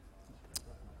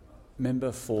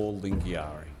Member for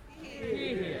Lingiari.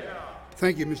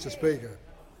 Thank you, Mr Speaker.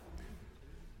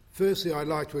 Firstly, I'd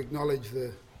like to acknowledge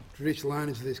the traditional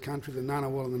owners of this country, the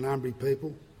Ngunnawal and the Ngambri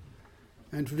people,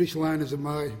 and traditional owners of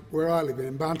where I live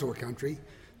in Bantua country,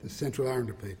 the Central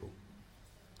Aranda people.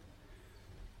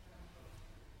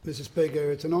 Mr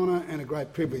Speaker, it's an honour and a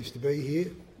great privilege to be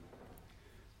here,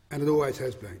 and it always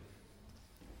has been.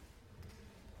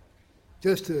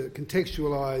 Just to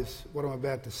contextualise what I'm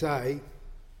about to say,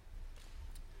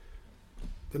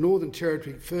 the Northern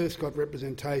Territory first got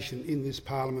representation in this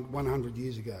parliament 100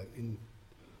 years ago in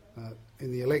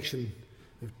the election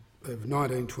of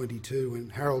 1922 when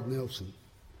Harold Nelson,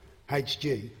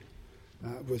 HG,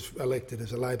 was elected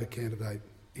as a Labor candidate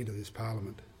into this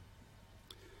parliament.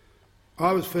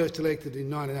 I was first elected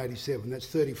in 1987, that's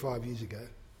 35 years ago,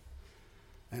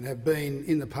 and have been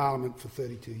in the parliament for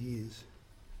 32 years.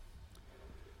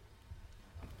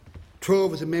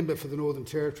 12 as a member for the Northern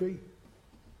Territory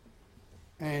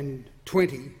and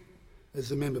 20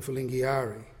 as a member for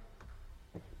Lingiari.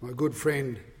 My good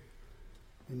friend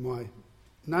in my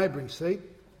neighbouring seat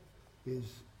is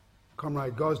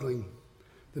Comrade Gosling,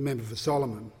 the member for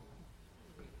Solomon.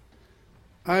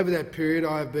 Over that period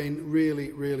I have been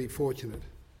really fortunate,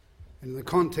 and in the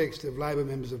context of Labor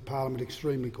members of Parliament,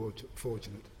 extremely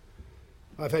fortunate.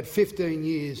 I've had 15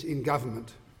 years in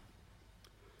government,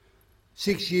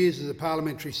 6 years as a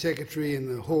parliamentary secretary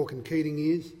in the Hawke and Keating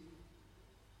years,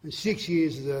 and 6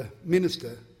 years as a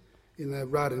minister in the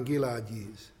Rudd and Gillard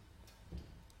years.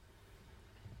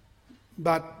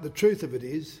 But the truth of it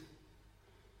is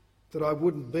that I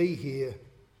wouldn't be here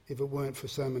if it weren't for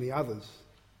so many others.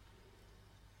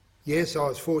 Yes, I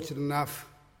was fortunate enough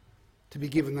to be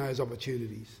given those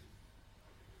opportunities.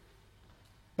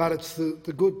 But it's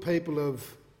the good people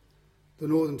of the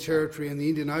Northern Territory and the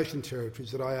Indian Ocean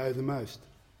Territories that I owe the most.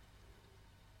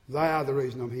 They are the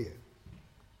reason I'm here.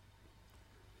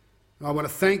 I want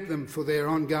to thank them for their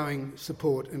ongoing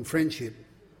support and friendship.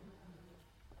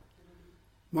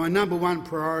 My number one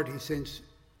priority since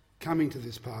coming to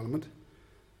this parliament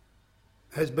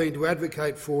has been to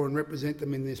advocate for and represent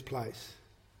them in this place.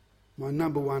 My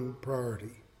number one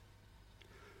priority.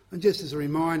 And just as a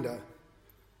reminder,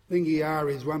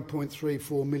 Lingiari is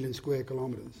 1.34 million square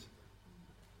kilometres.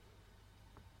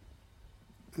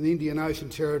 And the Indian Ocean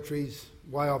Territories,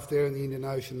 way off there in the Indian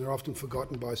Ocean, they're often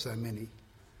forgotten by so many.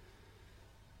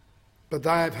 But they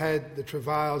have had the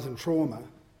travails and trauma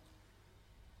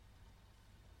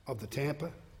of the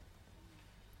Tampa,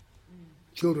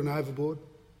 children overboard,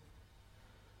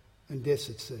 and deaths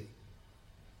at sea.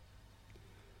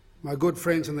 My good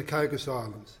friends in the Cocos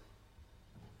Islands,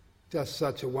 just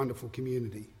such a wonderful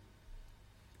community.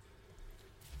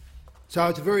 So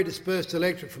it's a very dispersed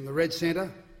electorate from the Red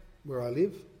Centre, where I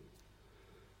live,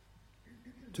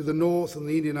 to the north and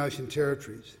the Indian Ocean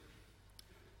Territories.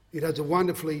 It has a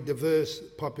wonderfully diverse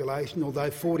population, although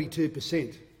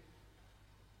 42%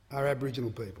 are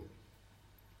Aboriginal people,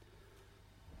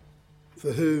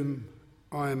 for whom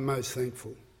I am most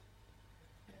thankful.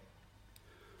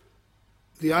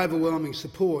 The overwhelming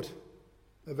support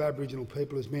of Aboriginal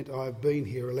people has meant I have been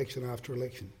here election after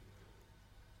election.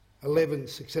 11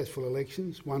 successful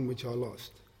elections, one which I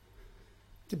lost.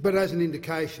 But as an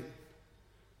indication,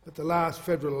 at the last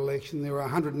federal election there were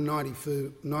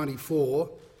 194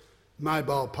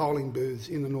 mobile polling booths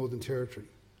in the Northern Territory,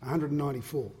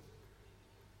 194.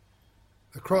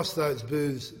 Across those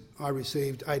booths I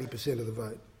received 80% of the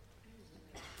vote.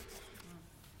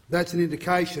 That's an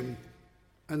indication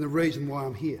and the reason why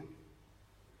I'm here.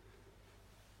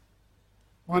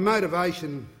 My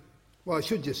motivation, well, I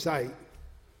should just say,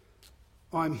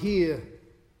 I'm here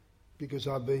because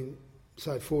I've been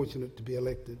so fortunate to be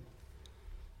elected.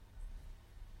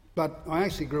 But I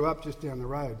actually grew up just down the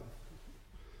road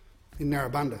in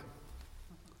Narrabundah.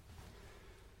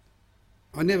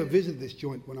 I never visited this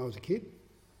joint when I was a kid.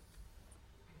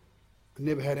 I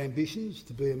never had ambitions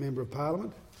to be a Member of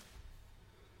Parliament.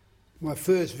 My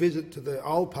first visit to the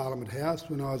old Parliament House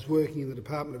when I was working in the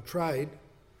Department of Trade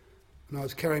and I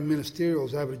was carrying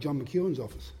ministerials over to John McEwen's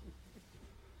office.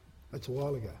 That's a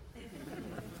while ago.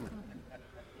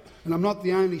 And I'm not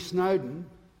the only Snowden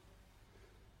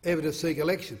ever to seek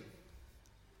election.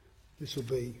 This will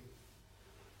be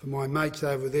for my mates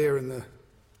over there in the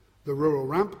rural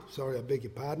rump. Sorry, I beg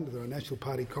your pardon, to the National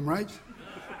Party comrades.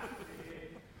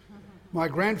 My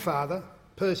grandfather,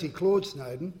 Percy Claude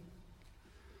Snowden,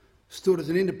 stood as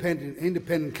an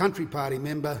independent Country Party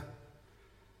member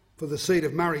for the seat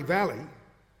of Murray Valley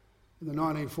in the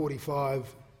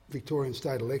 1945 Victorian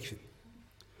state election.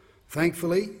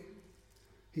 Thankfully,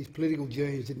 his political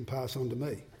genes didn't pass on to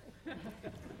me.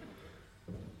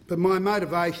 But my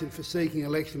motivation for seeking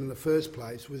election in the first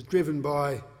place was driven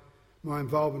by my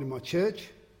involvement in my church,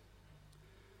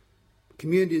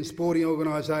 community and sporting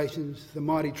organisations, the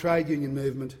mighty trade union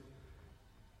movement,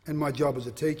 and my job as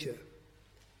a teacher.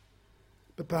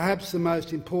 But perhaps the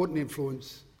most important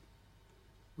influence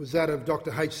was that of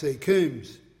Dr H.C.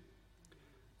 Coombs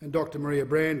and Dr Maria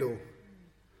Brandel,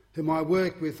 whom I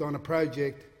worked with on a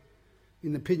project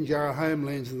in the Pinjarra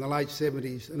homelands in the late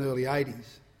 70s and early 80s.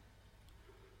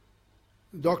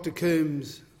 Dr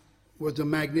Coombs was a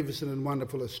magnificent and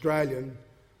wonderful Australian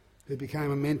who became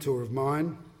a mentor of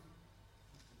mine.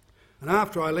 And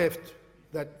after I left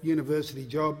that university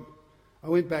job, I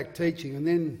went back teaching, and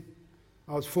then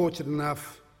I was fortunate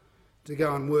enough to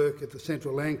go and work at the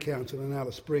Central Land Council in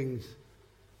Alice Springs,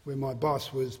 where my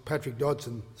boss was Patrick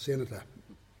Dodson, Senator.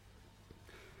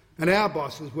 And our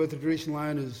bosses were the traditional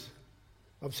owners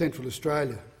of Central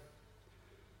Australia.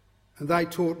 And they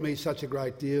taught me such a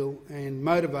great deal and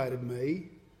motivated me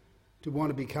to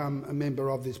want to become a member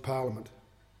of this parliament.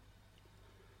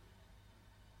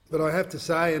 But I have to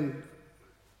say, and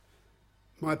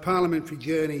my parliamentary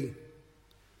journey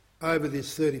over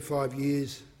this 35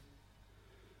 years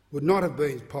would not have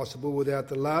been possible without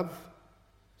the love,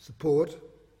 support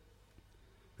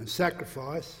and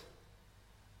sacrifice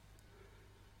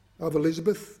of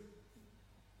Elizabeth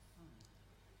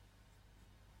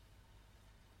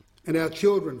and our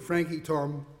children, Frankie,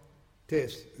 Tom,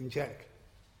 Tess and Jack.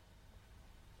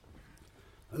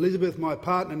 Elizabeth, my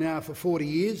partner now for 40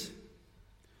 years,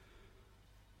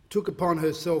 took upon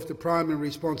herself the primary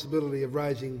responsibility of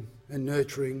raising and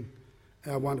nurturing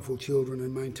our wonderful children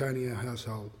and maintaining our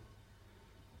household.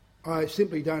 I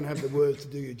simply don't have the words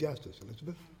to do you justice,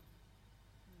 Elizabeth,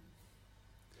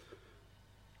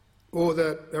 or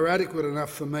that are adequate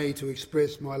enough for me to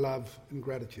express my love and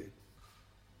gratitude.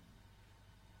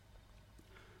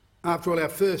 After all, our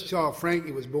first child,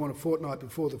 Frankie, was born a fortnight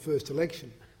before the first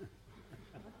election.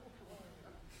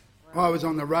 I was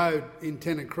on the road in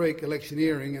Tennant Creek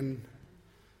electioneering, and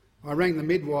I rang the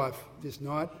midwife this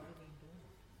night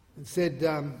and said,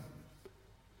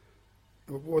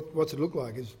 what's it look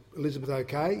like? Is Elizabeth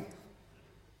okay?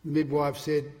 The midwife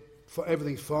said,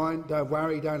 everything's fine, don't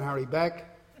worry, don't hurry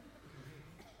back.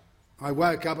 I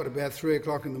woke up at about 3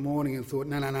 o'clock in the morning and thought,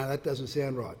 no, that doesn't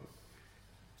sound right.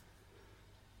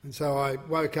 And so I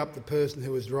woke up the person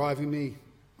who was driving me,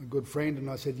 a good friend, and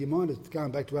I said, do you mind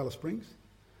going back to Alice Springs?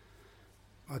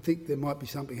 I think there might be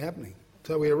something happening.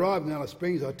 So we arrived in Alice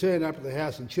Springs. I turned up to the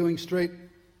house in Chewing Street.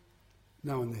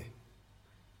 No one there.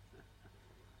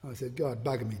 I said, God,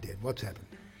 bugger me dead. What's happened?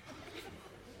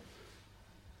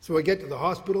 So I get to the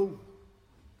hospital,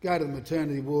 go to the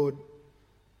maternity ward,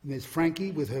 and there's Frankie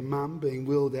with her mum being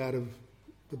wheeled out of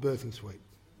the birthing suite.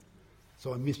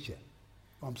 So I missed you.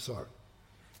 I'm sorry.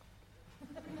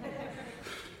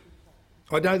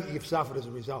 I don't think you've suffered as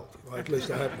a result. Or at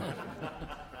least I hope not.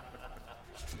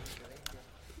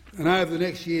 And over the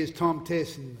next years, Tom,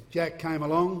 Tess and Jack came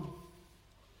along,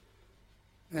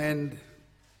 and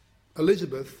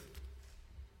Elizabeth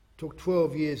took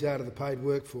 12 years out of the paid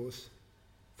workforce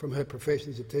from her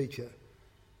profession as a teacher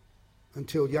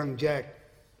until young Jack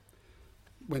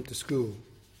went to school.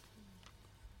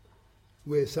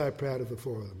 We're so proud of the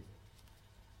four of them.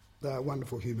 They are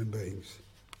wonderful human beings.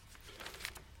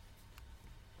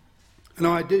 And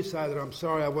I do say that I'm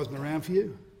sorry I wasn't around for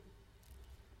you.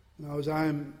 I was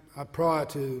home prior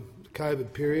to the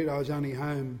COVID period. I was only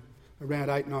home around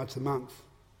 8 nights a month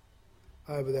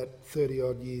over that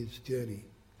 30-odd years journey.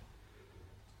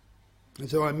 And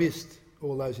so I missed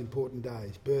all those important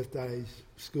days, birthdays,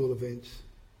 school events,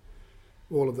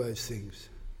 all of those things.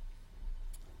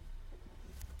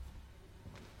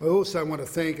 I also want to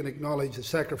thank and acknowledge the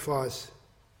sacrifice,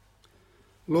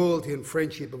 loyalty and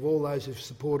friendship of all those who've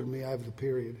supported me over the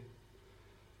period.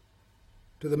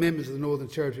 To the members of the Northern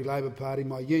Territory Labor Party,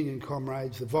 my union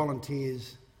comrades, the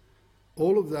volunteers,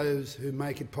 all of those who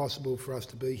make it possible for us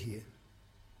to be here.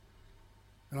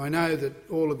 And I know that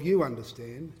all of you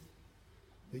understand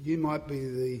that you might be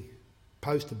the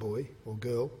poster boy or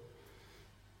girl,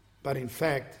 but in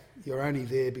fact you're only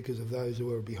there because of those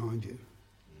who are behind you.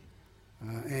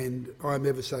 And I'm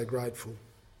ever so grateful.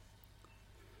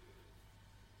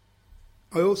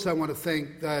 I also want to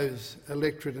thank those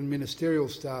electorate and ministerial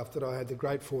staff that I had the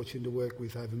great fortune to work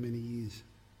with over many years.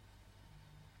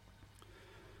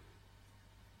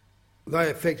 They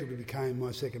effectively became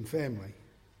my second family.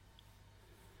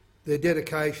 Their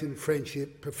dedication,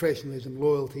 friendship, professionalism,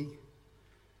 loyalty,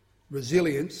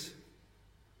 resilience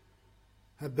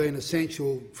have been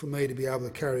essential for me to be able to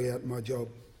carry out my job.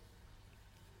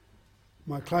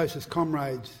 My closest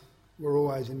comrades were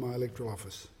always in my electoral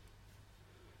office.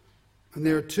 And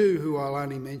there are two who I'll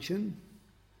only mention,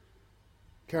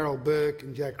 Carol Burke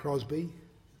and Jack Crosby,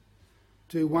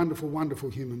 two wonderful, wonderful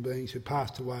human beings who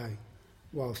passed away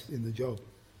whilst in the job.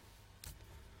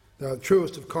 They were the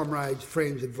truest of comrades,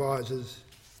 friends, advisors,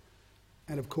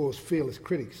 and of course fearless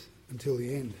critics until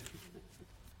the end.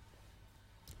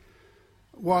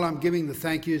 While I'm giving the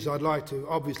thank yous, I'd like to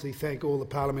obviously thank all the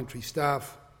parliamentary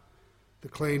staff, the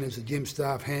cleaners, the gym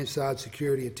staff, Hansard,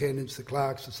 security attendants, the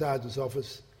clerks, the sergeant's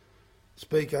office,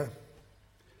 speaker,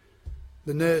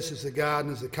 the nurses, the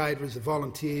gardeners, the caterers, the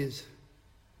volunteers,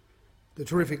 the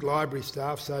terrific library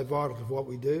staff, so vital to what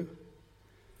we do,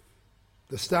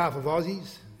 the staff of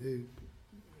Aussies, who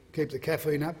keep the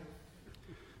caffeine up,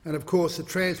 and of course the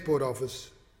Transport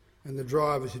Office and the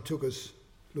drivers who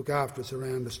look after us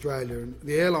around Australia, and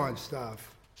the airline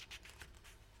staff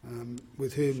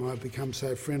with whom I've become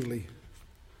so friendly.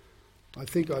 I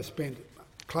think I spent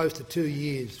close to 2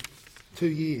 years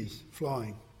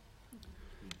flying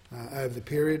over the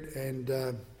period,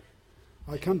 and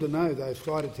I come to know those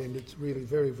flight attendants really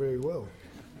very, very well.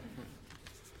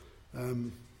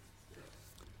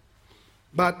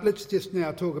 But let's just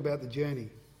now talk about the journey.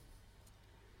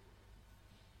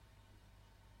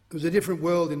 It was a different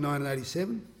world in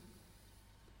 1987.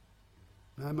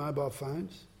 No mobile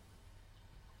phones,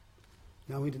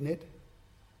 no internet.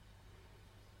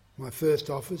 My first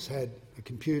office had a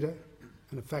computer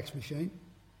and a fax machine.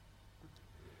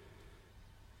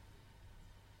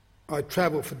 I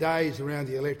travelled for days around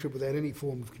the electorate without any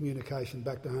form of communication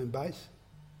back to home base.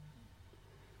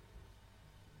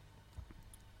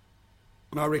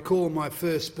 And I recall my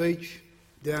first speech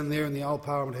down there in the old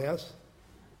Parliament House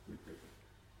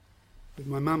with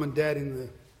my mum and dad in the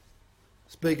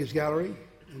Speaker's Gallery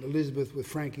and Elizabeth with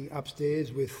Frankie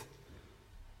upstairs with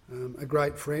a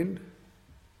great friend.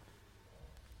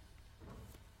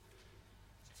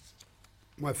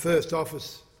 My first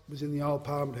office was in the old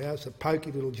Parliament House, a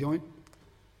poky little joint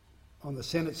on the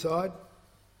Senate side,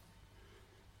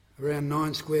 around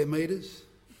 9 square metres.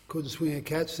 Couldn't swing a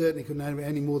cat, certainly couldn't have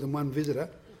any more than one visitor.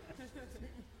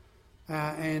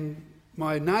 And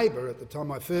my neighbour at the time,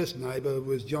 my first neighbour,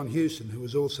 was John Hewson, who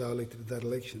was also elected at that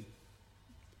election.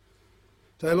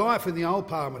 So life in the old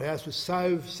Parliament House was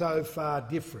so far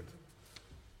different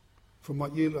from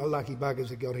what you lucky buggers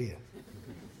have got here.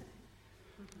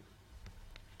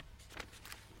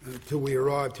 Until we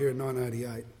arrived here in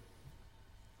 1988.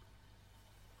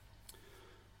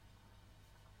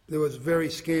 There was very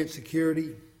scant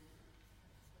security.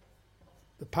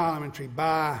 The parliamentary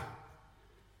bar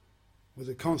was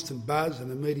a constant buzz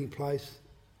and a meeting place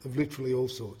of literally all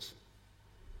sorts.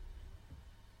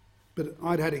 But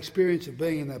I'd had experience of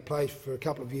being in that place for a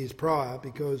couple of years prior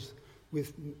because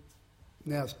with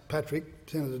now Patrick,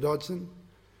 Senator Dodson,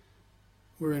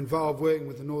 we're involved working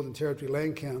with the Northern Territory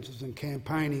Land Councils and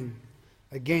campaigning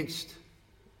against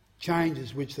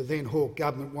changes which the then Hawke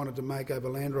government wanted to make over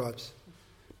land rights,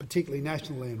 particularly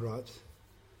national land rights.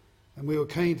 And we were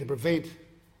keen to prevent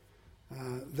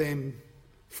them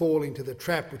falling to the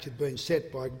trap which had been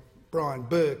set by Brian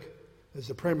Burke as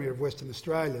the Premier of Western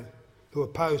Australia, who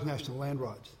opposed national land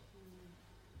rights.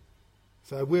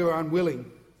 So we were unwilling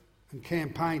and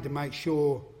campaigned to make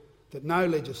sure that no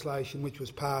legislation which was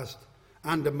passed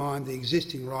undermined the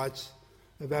existing rights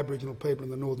of Aboriginal people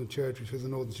in the Northern Territory through the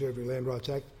Northern Territory Land Rights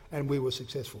Act, and we were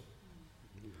successful.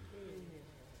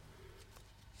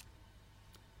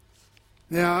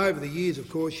 Now, over the years, of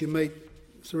course, you meet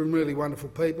some really wonderful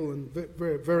people, and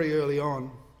very, very early on,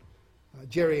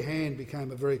 Jerry Hand became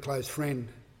a very close friend,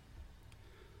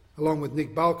 along with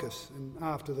Nick Balkus, and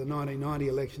after the 1990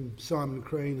 election, Simon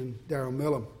Crean and Darryl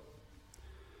Mellom.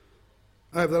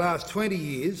 Over the last 20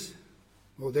 years,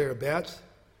 or thereabouts,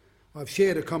 I've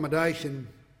shared accommodation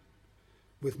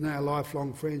with now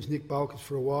lifelong friends, Nick Balkus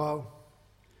for a while,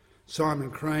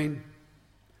 Simon Crean.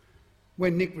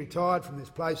 When Nick retired from this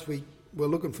place, we were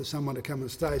looking for someone to come and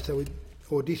stay, so we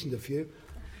auditioned a few.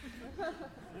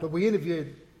 But we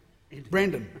interviewed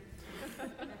Brendan.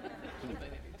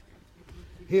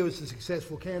 He was a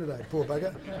successful candidate, poor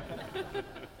bugger. That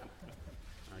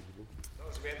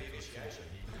was about the initiation.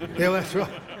 Yeah, that's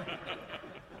right.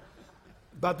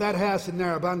 But that house in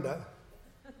Narrabundah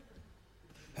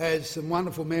has some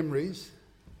wonderful memories,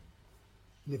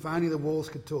 and if only the walls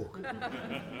could talk.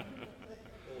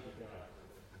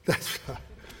 That's right.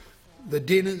 The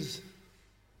dinners,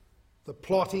 the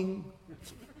plotting,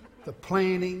 the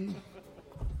planning,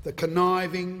 the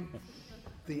conniving,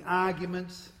 the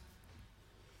arguments,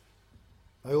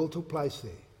 they all took place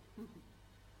there.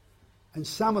 And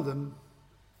some of them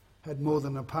had more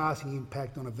than a passing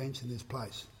impact on events in this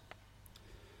place.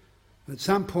 And at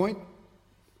some point,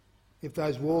 if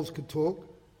those walls could talk,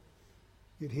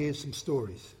 you'd hear some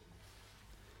stories.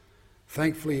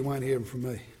 Thankfully, you won't hear them from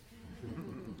me.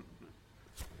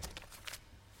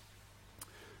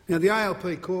 Now, the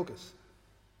ALP caucus,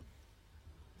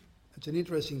 it's an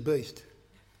interesting beast.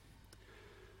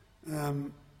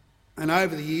 And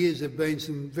over the years there have been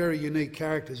some very unique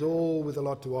characters, all with a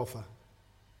lot to offer.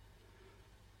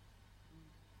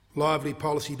 Lively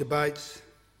policy debates,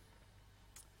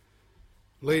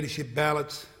 leadership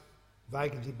ballots,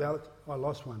 vacancy ballots. I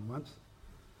lost one once.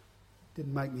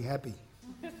 Didn't make me happy.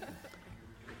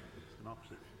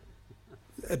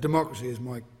 A democracy, as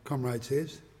my comrade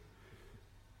says.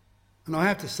 And I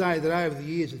have to say that over the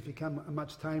years it's become a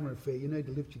much tamer affair. You need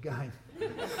to lift your game.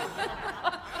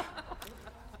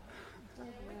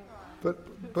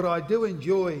 But I do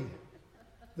enjoy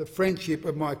the friendship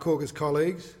of my caucus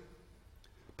colleagues,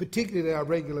 particularly our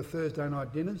regular Thursday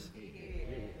night dinners,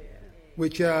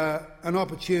 which are an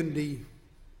opportunity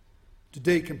to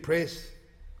decompress,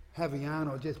 have a yarn,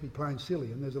 or just be plain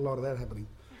silly, and there's a lot of that happening.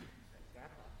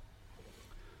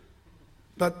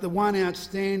 But the one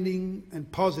outstanding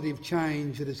and positive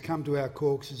change that has come to our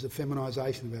caucus is the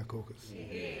feminisation of our caucus.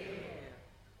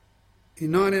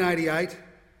 In 1988,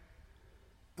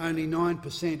 only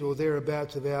 9% or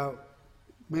thereabouts of our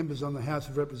members on the House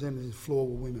of Representatives floor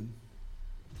were women.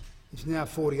 It's now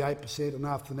 48%, and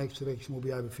after the next election will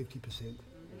be over 50%.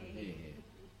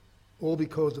 All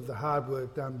because of the hard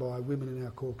work done by women in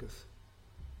our caucus.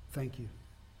 Thank you.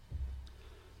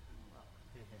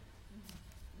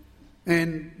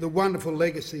 And the wonderful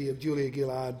legacy of Julia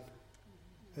Gillard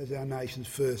as our nation's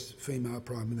first female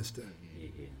Prime Minister.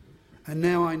 And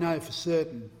now I know for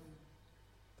certain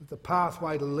that the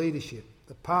pathway to leadership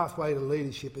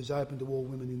is open to all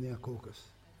women in our caucus.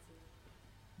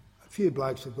 A few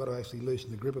blokes have got to actually loosen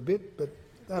the grip a bit, but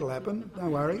that'll happen, don't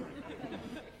worry.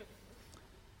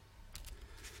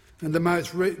 And the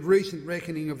most recent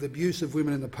reckoning of the abuse of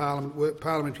women in the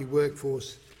parliamentary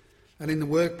workforce and in the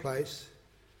workplace,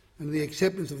 and the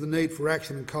acceptance of the need for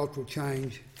action and cultural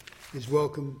change is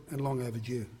welcome and long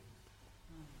overdue.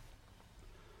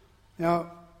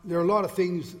 Now, there are a lot of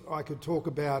things I could talk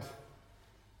about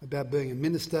being a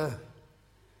minister,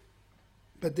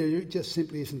 but there just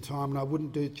simply isn't time, and I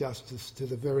wouldn't do justice to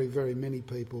the very, very many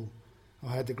people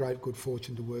I had the great good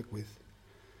fortune to work with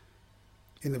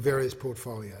in the various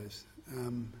portfolios.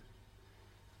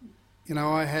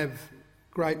 I have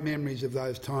great memories of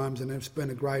those times, and it's been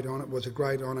a great honour. It was a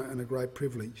great honour and a great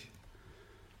privilege.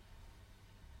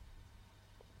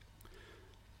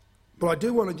 But I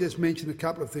do want to just mention a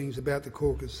couple of things about the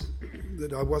caucus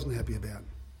that I wasn't happy about.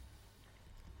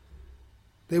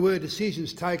 There were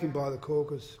decisions taken by the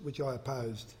caucus which I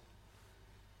opposed.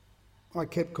 I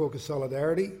kept caucus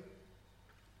solidarity,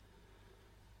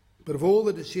 but of all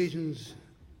the decisions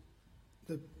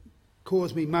that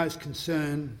caused me most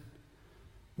concern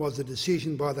was the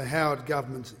decision by the Howard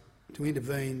government to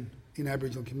intervene in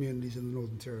Aboriginal communities in the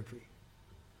Northern Territory,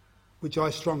 which I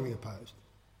strongly opposed.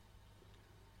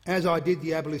 As I did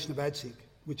the abolition of ADSIC,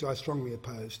 which I strongly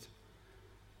opposed.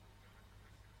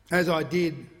 As I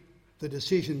did the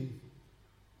decision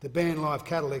to ban live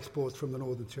cattle exports from the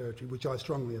Northern Territory, which I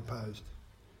strongly opposed.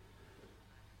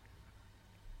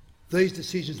 These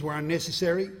decisions were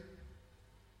unnecessary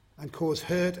and caused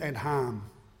hurt and harm.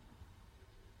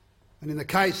 And in the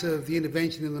case of the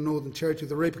intervention in the Northern Territory,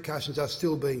 the repercussions are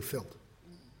still being felt.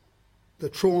 The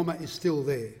trauma is still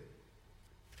there.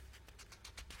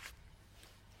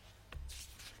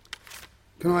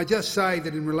 Can I just say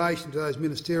that in relation to those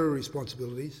ministerial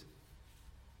responsibilities,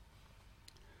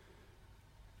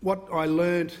 what I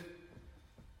learnt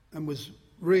and was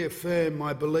reaffirmed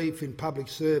my belief in public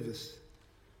service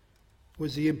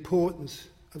was the importance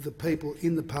of the people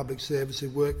in the public service who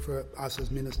work for us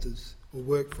as ministers, or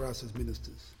work for us as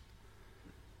ministers.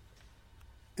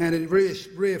 And it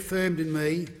reaffirmed in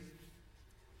me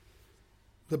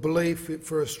the belief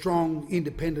for a strong,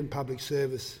 independent public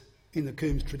service in the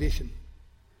CAAMA tradition.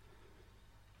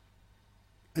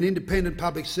 An independent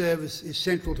public service is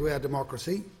central to our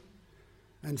democracy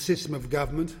and system of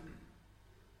government,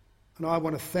 and I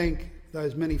want to thank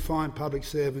those many fine public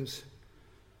servants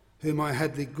whom I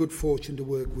had the good fortune to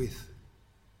work with,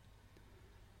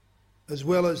 as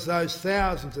well as those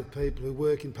thousands of people who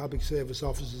work in public service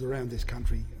offices around this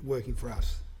country working for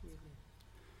us.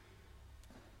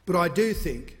 But I do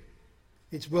think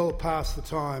it's well past the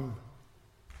time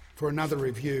for another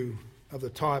review of the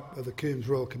type of the CAAMA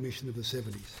Royal Commission of the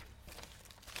 70s.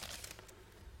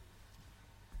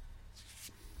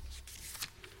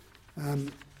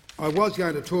 I was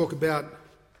going to talk about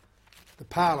the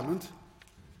Parliament,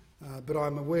 but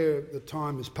I'm aware the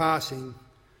time is passing.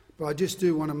 but I just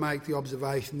do want to make the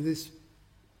observation that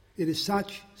it is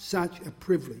such a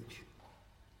privilege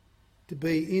to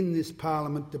be in this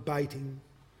parliament debating,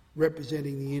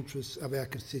 representing the interests of our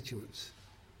constituents.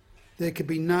 There could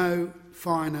be no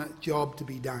finer job to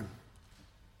be done.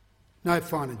 No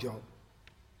finer job.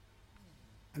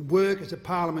 And work as a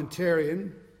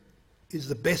parliamentarian is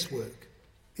the best work,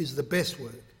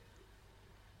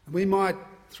 And we might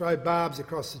throw barbs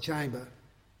across the chamber,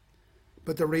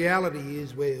 but the reality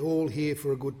is we're all here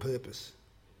for a good purpose.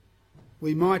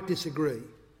 We might disagree,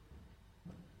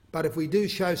 but if we do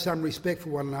show some respect for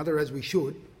one another, as we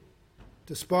should,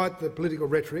 despite the political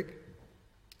rhetoric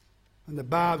and the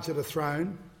barbs that are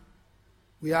thrown,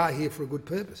 we are here for a good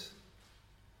purpose.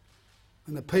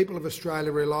 And the people of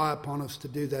Australia rely upon us to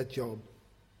do that job.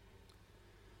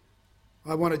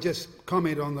 I want to just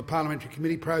comment on the parliamentary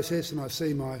committee process, and I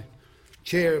see my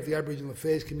chair of the Aboriginal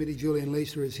Affairs Committee, Julian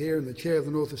Leeser, is here, and the chair of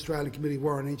the North Australian Committee,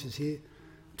 Warren Inch, is here.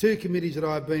 Two committees that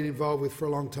I've been involved with for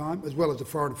a long time, as well as the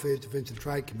Foreign Affairs, Defence and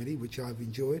Trade Committee, which I've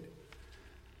enjoyed.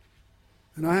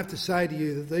 And I have to say to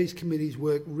you that these committees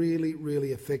work really,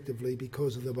 really effectively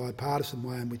because of the bipartisan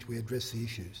way in which we address the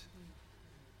issues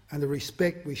and the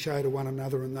respect we show to one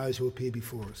another and those who appear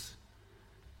before us.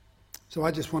 So I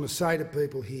just want to say to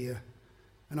people here,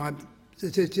 and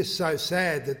it's just so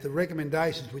sad that the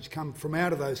recommendations which come from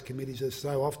out of those committees are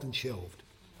so often shelved,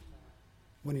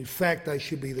 when in fact they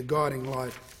should be the guiding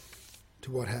light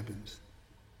to what happens.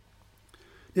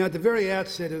 Now, at the very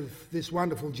outset of this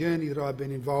wonderful journey that I've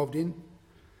been involved in,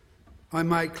 I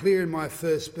made clear in my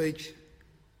first speech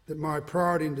that my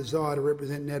priority and desire to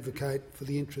represent and advocate for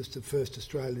the interests of First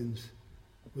Australians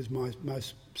was my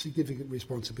most significant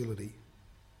responsibility.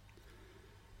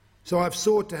 So I've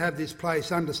sought to have this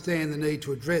place understand the need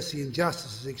to address the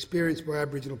injustices experienced by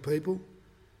Aboriginal people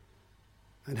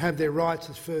and have their rights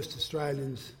as First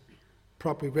Australians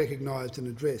properly recognised and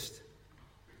addressed,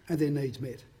 and their needs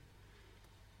met.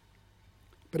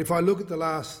 But if I look at the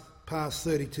past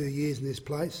 32 years in this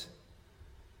place,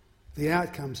 the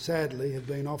outcomes, sadly, have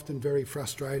been often very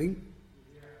frustrating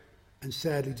and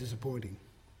sadly disappointing,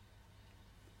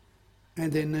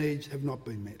 and their needs have not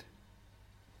been met.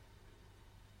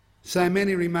 So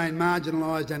many remain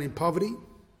marginalised and in poverty,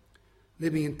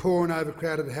 living in poor and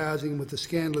overcrowded housing with the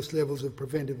scandalous levels of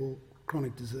preventable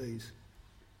chronic disease.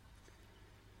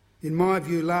 In my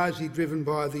view, largely driven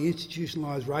by the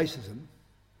institutionalised racism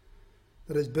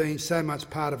that has been so much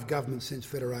part of government since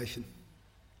Federation,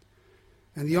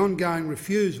 and the ongoing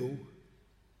refusal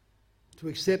to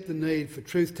accept the need for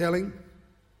truth-telling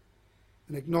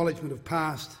and acknowledgement of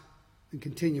past and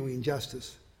continuing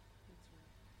injustice.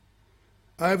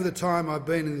 Over the time I've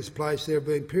been in this place, there have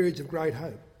been periods of great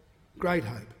hope,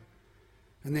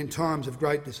 and then times of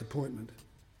great disappointment.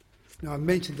 Now, I've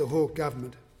mentioned the Hawke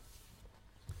government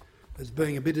as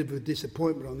being a bit of a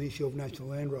disappointment on the issue of national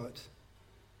land rights,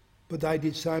 but they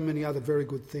did so many other very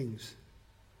good things.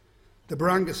 The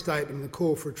Barunga Statement and the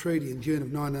call for a treaty in June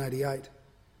of 1988.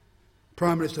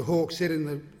 Prime Minister Hawke said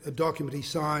in a document he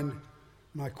signed,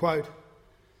 and I quote,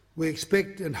 "We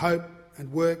expect and hope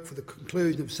and work for the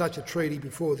conclusion of such a treaty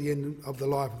before the end of the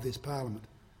life of this parliament."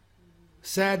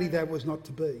 Sadly, that was not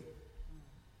to be.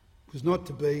 It was not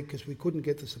to be because we couldn't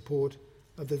get the support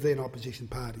of the then opposition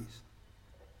parties.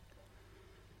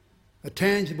 A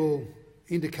tangible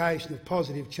indication of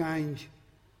positive change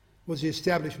was the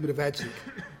establishment of ADSIC.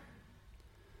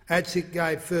 ADSIC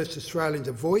gave First Australians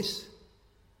a voice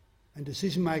and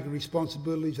decision-making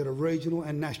responsibilities at a regional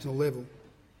and national level.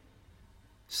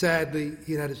 Sadly,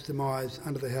 it had its demise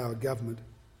under the Howard government.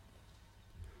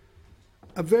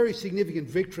 A very significant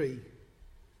victory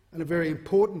and a very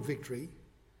important victory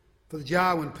for the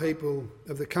Jawoyn people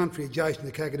of the country adjacent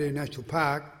to Kakadu National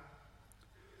Park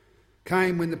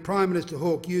came when the Prime Minister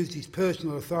Hawke used his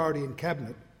personal authority in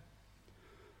Cabinet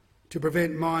to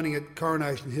prevent mining at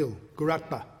Coronation Hill,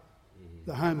 Guratba,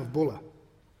 the home of Bulla.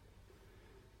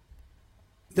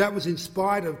 That was in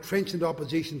spite of trenchant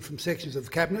opposition from sections of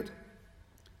the Cabinet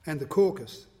and the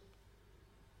caucus.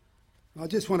 I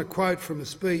just want to quote from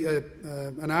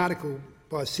an article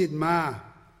by Sid Marr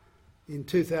in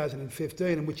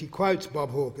 2015 in which he quotes Bob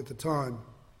Hawke at the time.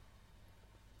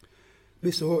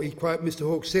 Mr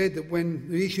Hawke said that when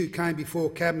the issue came before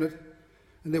Cabinet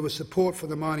and there was support for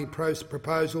the mining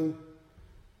proposal,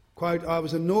 quote, "I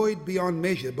was annoyed beyond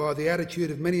measure by the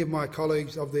attitude of many of my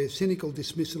colleagues of their cynical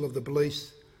dismissal of the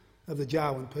beliefs of the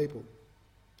Jawoyn people."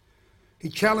 He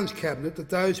challenged Cabinet that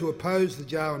those who opposed the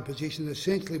Jawoyn position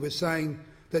essentially were saying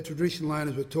that traditional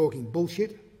owners were talking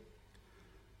bullshit.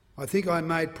 "I think I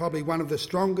made probably one of the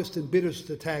strongest and bitterest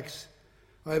attacks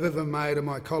I have ever made on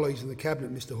my colleagues in the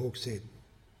Cabinet," Mr Hawke said.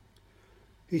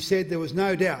 He said there was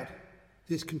no doubt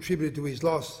this contributed to his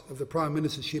loss of the Prime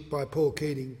Ministership by Paul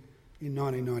Keating in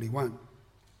 1991.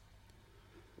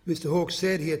 Mr Hawke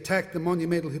said he attacked the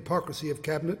monumental hypocrisy of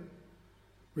Cabinet,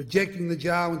 rejecting the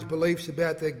Jawoins' beliefs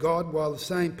about their God, while the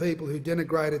same people who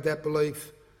denigrated that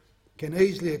belief can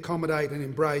easily accommodate and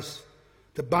embrace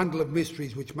the bundle of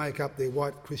mysteries which make up their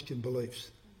white Christian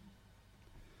beliefs.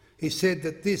 He said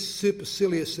that this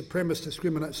supercilious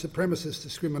supremacist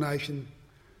discrimination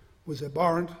was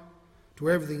abhorrent to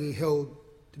everything he held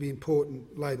to be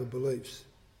important Labor beliefs.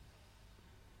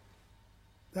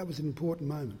 That was an important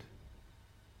moment,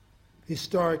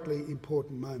 historically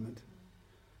important moment.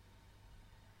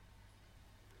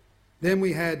 Then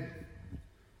we had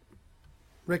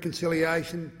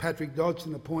reconciliation. Patrick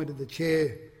Dodson appointed the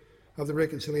chair of the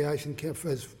Reconciliation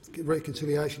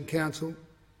Council.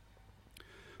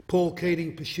 Paul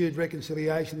Keating pursued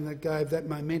reconciliation that gave that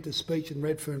momentous speech in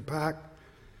Redfern Park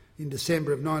in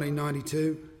December of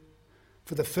 1992.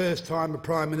 For the first time, a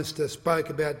Prime Minister spoke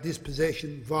about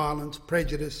dispossession, violence,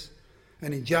 prejudice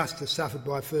and injustice suffered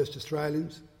by First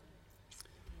Australians.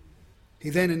 He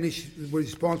then was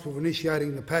responsible for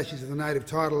initiating the passage of the Native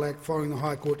Title Act following the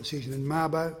High Court decision in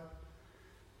Mabo.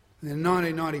 And in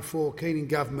 1994, Keating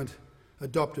government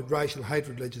adopted racial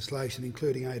hatred legislation,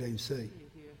 including 18C.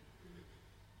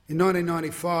 In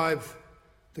 1995,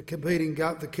 the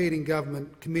Keating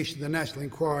government commissioned the National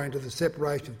Inquiry into the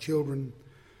separation of children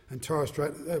and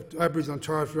Aboriginal and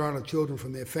Torres Strait Islander children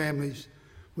from their families,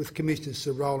 with Commissioners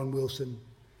Sir Roland Wilson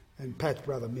and Pat's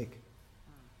brother Mick.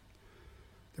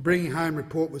 The Bringing Home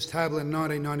report was tabled in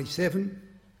 1997,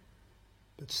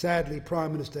 but sadly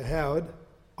Prime Minister Howard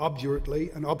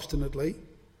obdurately and obstinately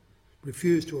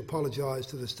refused to apologise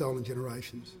to the stolen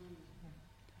generations.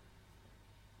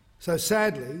 So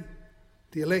sadly,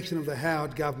 the election of the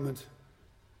Howard government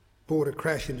brought a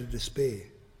crash into despair.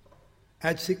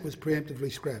 ADSIC was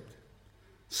preemptively scrapped.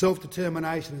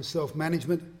 Self-determination and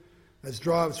self-management as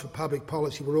drivers for public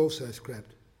policy were also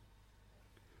scrapped.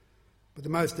 But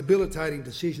the most debilitating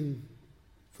decision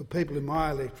for people in my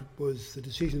electorate was the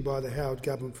decision by the Howard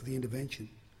government for the intervention.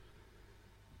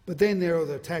 But then there are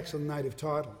the attacks on native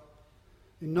title.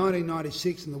 In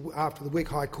 1996, after the Wick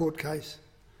High Court case,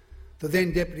 the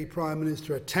then Deputy Prime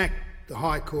Minister attacked the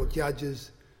High Court judges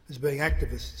as being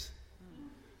activists.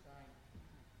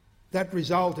 That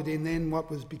resulted in then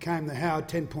what became the Howard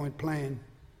 10-point plan,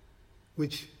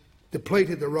 which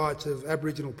depleted the rights of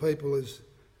Aboriginal people as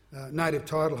native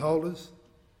title holders.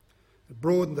 It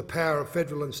broadened the power of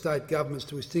federal and state governments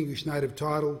to extinguish native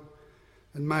title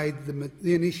and made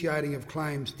the initiating of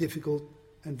claims difficult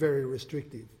and very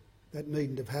restrictive. That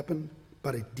needn't have happened,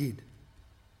 but it did.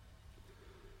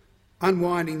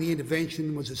 Unwinding the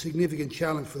intervention was a significant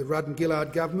challenge for the Rudd and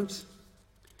Gillard governments.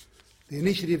 The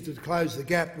initiative to close the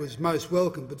gap was most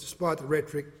welcome, but despite the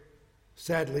rhetoric,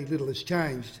 sadly little has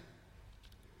changed.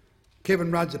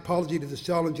 Kevin Rudd's apology to the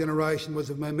stolen generation was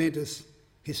of momentous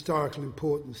historical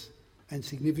importance and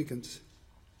significance.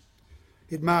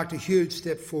 It marked a huge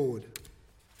step forward.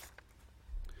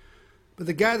 But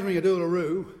the gathering at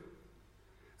Uluru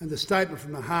and the statement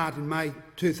from the heart in May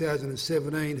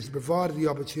 2017 has provided the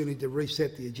opportunity to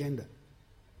reset the agenda.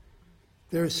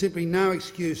 There is simply no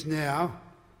excuse now,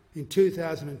 in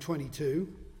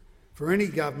 2022, for any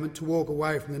government to walk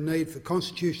away from the need for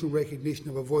constitutional recognition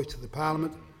of a voice to the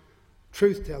Parliament,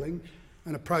 truth-telling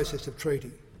and a process of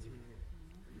treaty.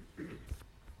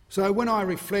 So when I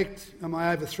reflect on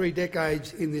my over 3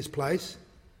 decades in this place,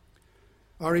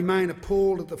 I remain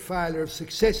appalled at the failure of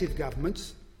successive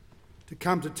governments to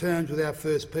come to terms with our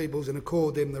First Peoples and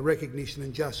accord them the recognition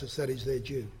and justice that is their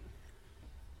due.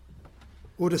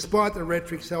 Or despite the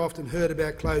rhetoric so often heard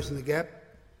about closing the gap,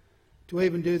 to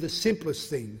even do the simplest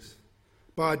things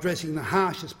by addressing the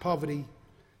harshest poverty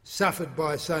suffered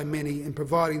by so many and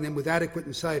providing them with adequate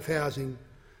and safe housing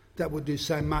that would do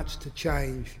so much to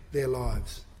change their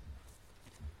lives.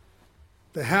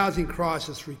 The housing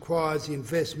crisis requires the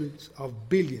investment of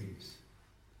billions,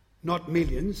 not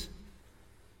millions,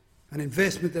 an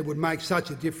investment that would make such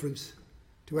a difference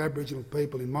to Aboriginal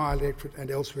people in my electorate and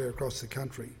elsewhere across the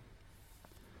country.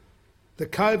 The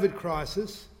COVID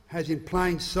crisis has in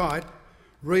plain sight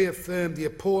reaffirmed the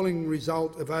appalling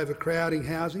result of overcrowding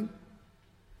housing.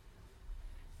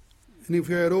 And if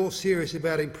we are at all serious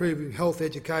about improving health,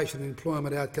 education and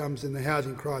employment outcomes, then the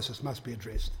housing crisis must be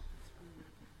addressed.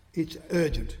 It's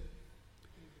urgent.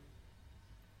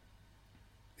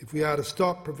 If we are to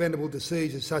stop preventable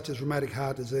diseases such as rheumatic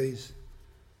heart disease,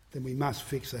 then we must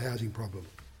fix the housing problem.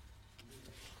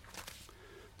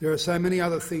 There are so many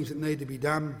other things that need to be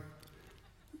done,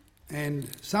 and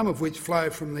some of which flow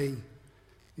from the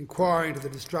inquiry into the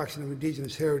destruction of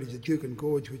Indigenous heritage at Juukan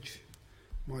Gorge, which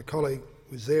my colleague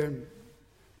was there, and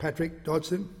Patrick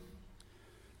Dodson.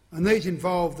 And these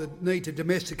involve the need to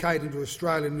domesticate into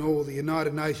Australian law the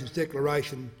United Nations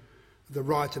Declaration of the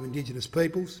Rights of Indigenous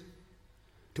Peoples,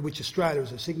 to which Australia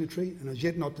is a signatory and has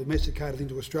yet not domesticated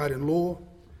into Australian law,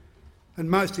 and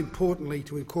most importantly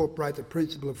to incorporate the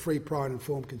principle of free, prior and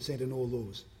informed consent in all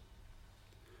laws.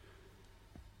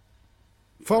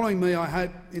 Following me, I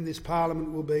hope, in this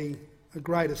parliament will be a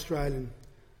great Australian,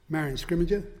 Marion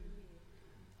Scrimmager.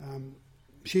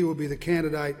 She will be the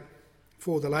candidate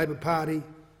for the Labor Party,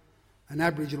 an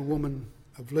Aboriginal woman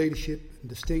of leadership and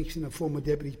distinction, a former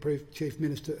Deputy Chief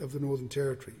Minister of the Northern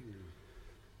Territory.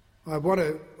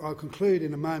 I'll conclude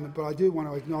in a moment, but I do want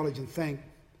to acknowledge and thank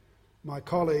my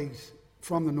colleagues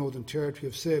from the Northern Territory who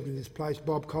have served in this place.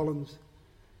 Bob Collins,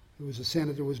 who was a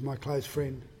senator, was my close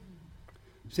friend.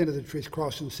 Senator Trish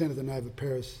Crossan, Senator Nova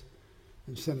Peris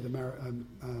and Senator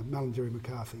Mallingerry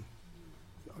McCarthy.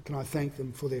 Can I thank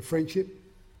them for their friendship?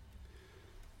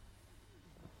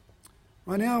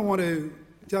 I now want to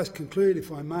just conclude,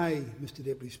 if I may, Mr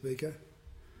Deputy Speaker,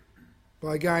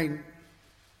 by again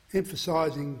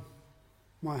emphasising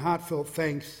my heartfelt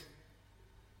thanks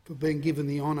for being given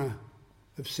the honour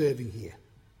of serving here.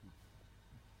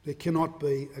 There cannot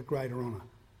be a greater honour.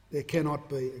 There cannot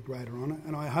be a greater honour,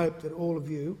 and I hope that all of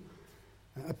you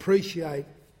appreciate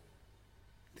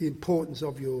the importance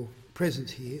of your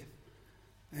presence here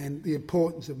and the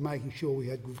importance of making sure we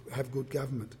have good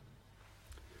government.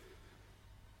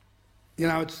 You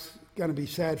know, it's going to be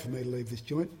sad for me to leave this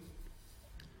joint.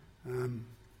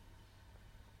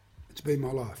 It's been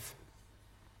my life.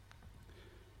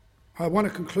 I want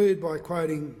to conclude by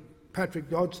quoting Patrick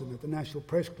Dodson at the National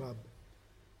Press Club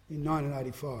in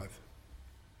 1985.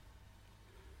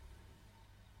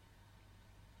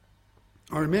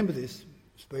 I remember this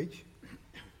speech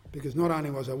because not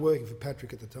only was I working for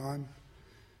Patrick at the time,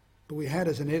 but we had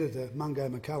as an editor Mungo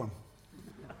McCullum.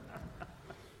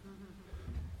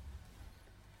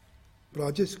 But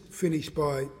I'll just finish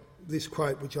by this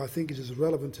quote, which I think is as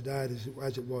relevant today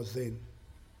as it was then.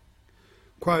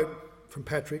 Quote from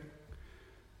Patrick: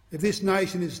 "If this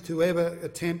nation is to ever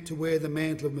attempt to wear the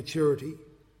mantle of maturity,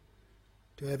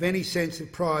 to have any sense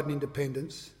of pride and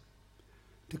independence,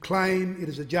 to claim it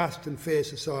is a just and fair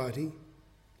society,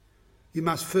 you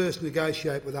must first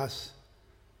negotiate with us,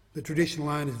 the traditional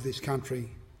owners of this country,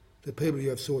 the people you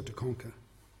have sought to conquer.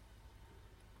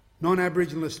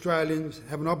 Non-Aboriginal Australians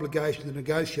have an obligation to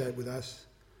negotiate with us,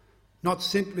 not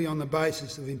simply on the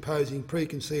basis of imposing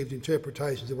preconceived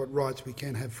interpretations of what rights we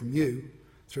can have from you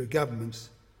through governments,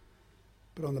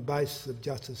 but on the basis of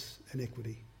justice and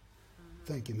equity."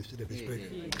 Thank you, Mr Deputy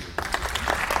Speaker.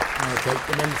 I take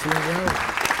the member for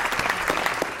Lincoln.